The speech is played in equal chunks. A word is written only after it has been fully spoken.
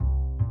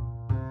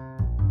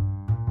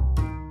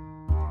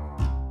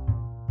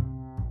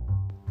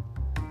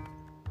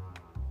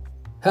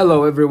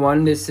Hello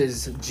everyone, this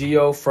is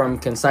Gio from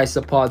Concise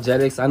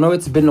Apologetics. I know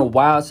it's been a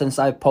while since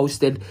I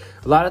posted.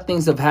 A lot of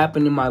things have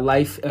happened in my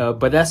life,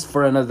 but that's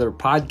for another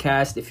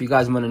podcast. If you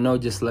guys want to know,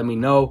 just let me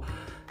know.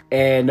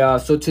 And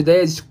so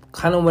today is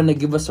kind of want to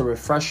give us a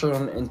refresher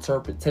on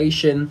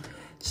interpretation.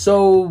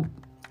 So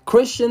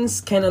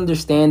Christians can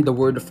understand the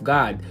Word of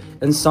God.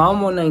 In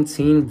Psalm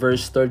 119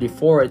 verse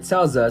 34, it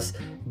tells us,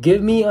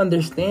 "Give me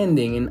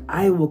understanding and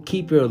I will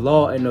keep your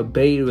law and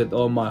obey it with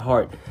all my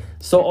heart."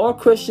 So all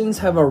Christians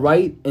have a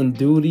right and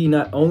duty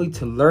not only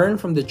to learn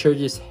from the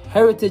church's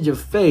heritage of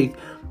faith,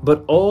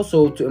 but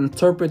also to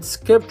interpret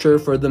scripture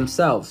for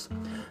themselves.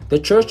 The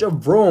Church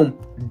of Rome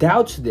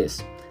doubts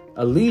this,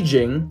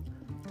 alleging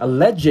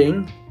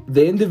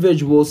the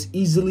individuals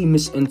easily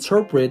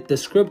misinterpret the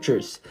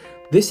scriptures.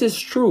 This is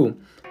true,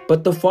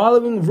 but the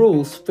following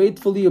rules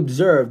faithfully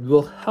observed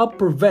will help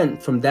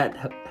prevent from that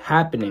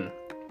happening.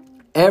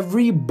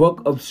 Every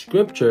book of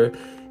scripture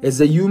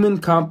is a human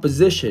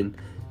composition,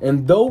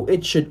 and though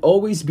it should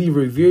always be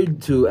revered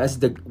to as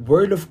the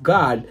Word of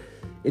God,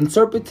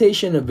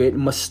 interpretation of it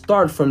must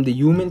start from the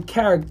human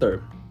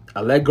character.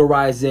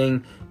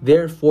 Allegorizing,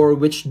 therefore,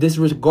 which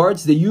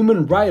disregards the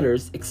human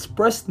writer's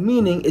expressed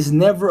meaning is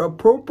never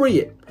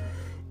appropriate.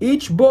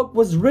 Each book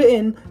was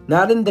written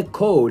not in the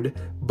code,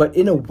 but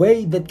in a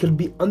way that could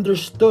be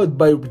understood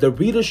by the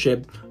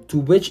readership to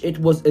which it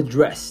was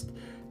addressed.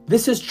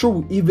 This is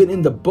true even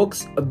in the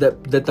books of that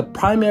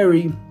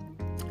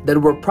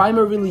were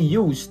primarily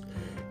used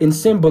in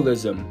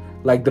symbolism,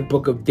 like the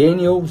book of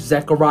Daniel,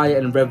 Zechariah,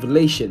 and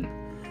Revelation.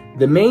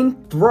 The main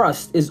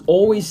thrust is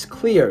always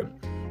clear,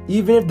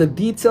 even if the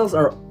details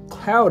are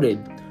clouded.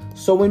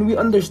 So when we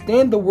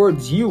understand the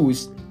words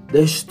used,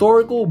 the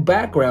historical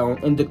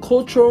background, and the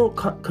cultural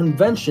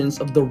conventions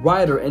of the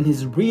writer and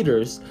his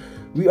readers,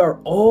 we are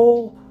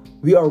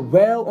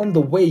well on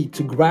the way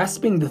to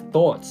grasping the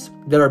thoughts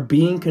that are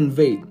being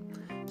conveyed.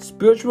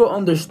 Spiritual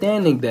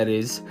understanding, that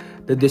is,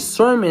 the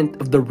discernment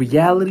of the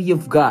reality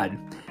of God,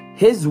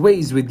 His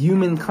ways with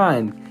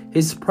humankind,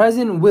 His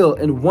present will,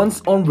 and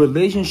one's own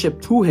relationship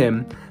to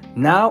Him,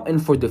 now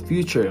and for the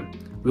future,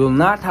 will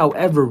not,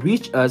 however,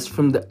 reach us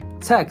from the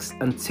text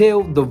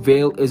until the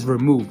veil is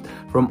removed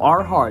from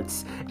our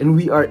hearts and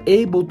we are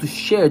able to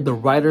share the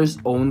writer's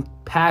own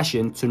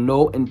passion to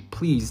know and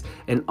please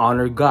and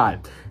honor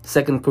God.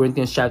 2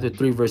 Corinthians chapter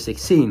 3, verse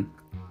 16.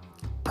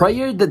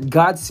 Prayer that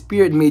God's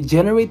Spirit may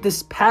generate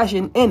this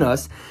passion in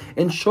us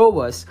and show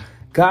us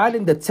God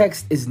in the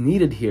text is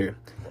needed here.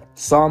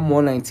 Psalm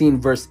 119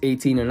 verse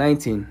 18 and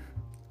 19.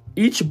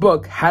 Each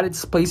book had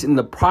its place in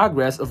the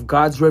progress of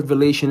God's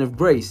revelation of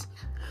grace,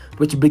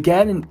 which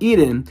began in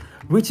Eden,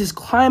 reaches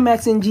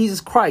climax in Jesus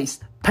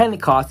Christ,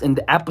 Pentecost, and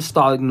the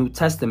Apostolic New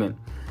Testament.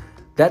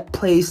 That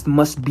place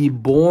must be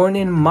borne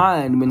in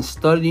mind when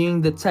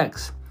studying the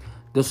text.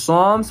 The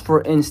Psalms,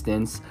 for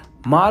instance,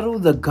 model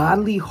the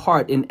godly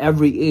heart in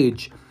every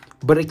age,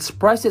 but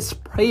express its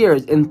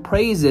prayers and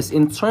praises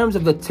in terms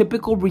of the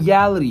typical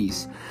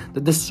realities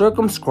that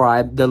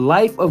circumscribe the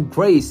life of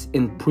grace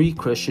in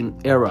pre-Christian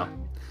era.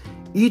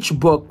 Each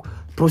book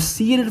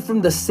proceeded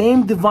from the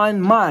same divine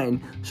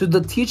mind, so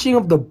the teaching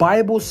of the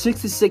Bible's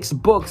 66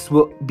 books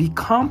will be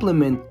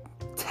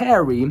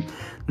complementary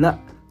and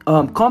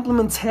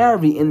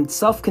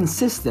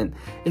self-consistent.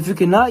 If you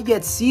cannot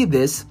yet see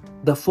this,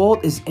 the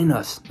fault is in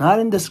us, not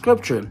in the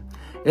scripture.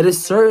 It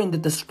is certain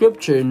that the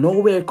scripture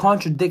nowhere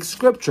contradicts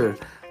scripture.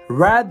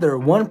 Rather,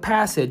 one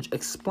passage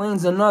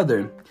explains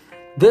another.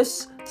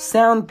 This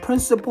sound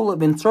principle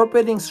of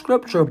interpreting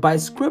scripture by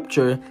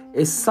scripture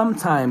is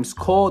sometimes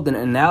called an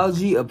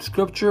analogy of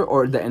scripture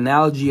or the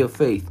analogy of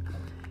faith.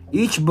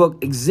 Each book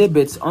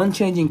exhibits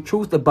unchanging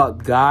truth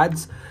about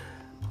God's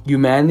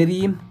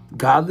humanity,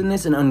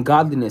 godliness, and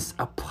ungodliness,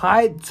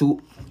 applied to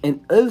and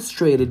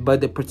illustrated by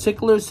the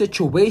particular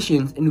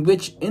situations in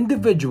which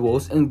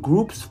individuals and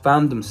groups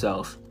found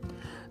themselves.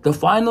 The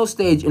final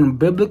stage in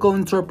biblical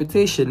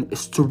interpretation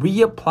is to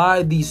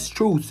reapply these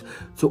truths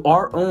to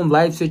our own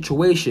life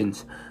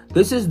situations.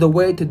 This is the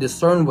way to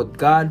discern what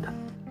God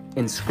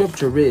in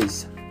Scripture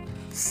is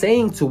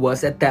saying to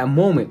us at that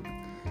moment.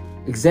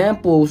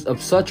 Examples of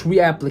such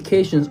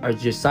reapplications are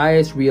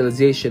Josiah's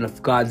realization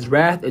of God's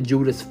wrath and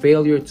Judah's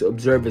failure to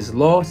observe his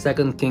law,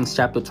 2 Kings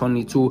chapter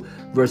 22,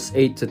 verse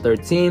 8 to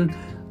 13,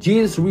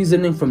 Jesus'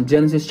 reasoning from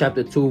Genesis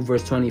chapter 2,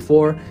 verse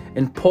 24,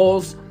 and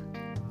Paul's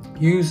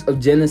use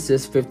of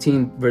Genesis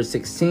 15, verse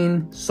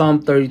 16,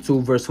 Psalm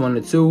 32, verse 1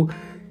 to 2,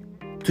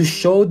 to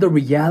show the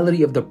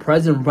reality of the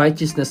present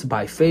righteousness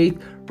by faith,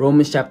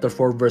 Romans chapter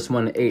 4, verse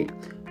 1 to 8.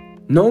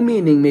 No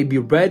meaning may be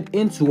read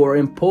into or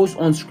imposed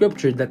on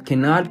Scripture that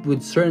cannot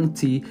with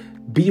certainty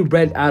be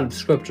read out of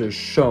Scripture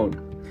shown.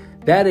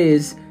 That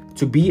is,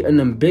 to be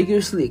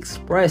unambiguously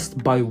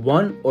expressed by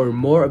one or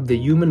more of the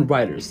human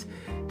writers.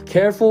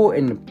 Careful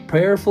and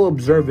prayerful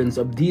observance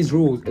of these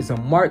rules is a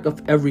mark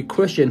of every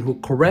Christian who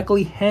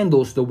correctly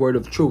handles the word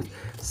of truth.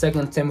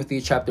 2 Timothy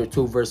chapter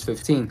 2, verse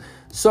 15.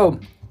 So,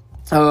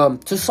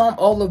 to sum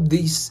all of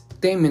these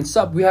statements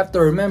up, we have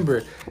to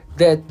remember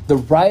that the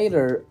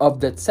writer of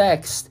the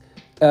text,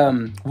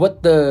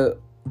 what the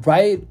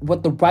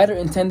what the writer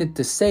intended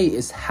to say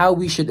is how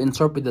we should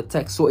interpret the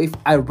text. So if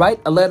I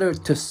write a letter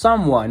to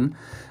someone,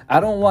 I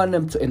don't want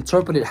them to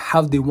interpret it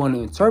how they want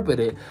to interpret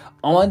it.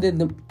 I want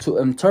them to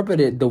interpret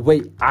it the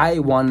way I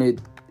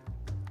wanted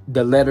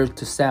the letter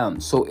to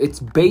sound. So it's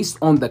based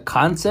on the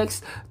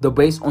context,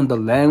 based on the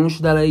language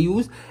that I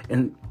use,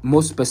 and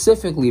most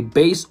specifically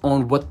based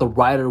on what the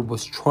writer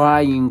was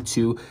trying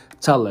to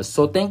tell us.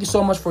 So thank you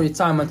so much for your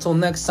time. Until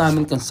next time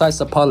in Concise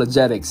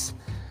Apologetics.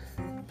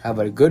 Have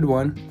a good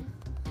one.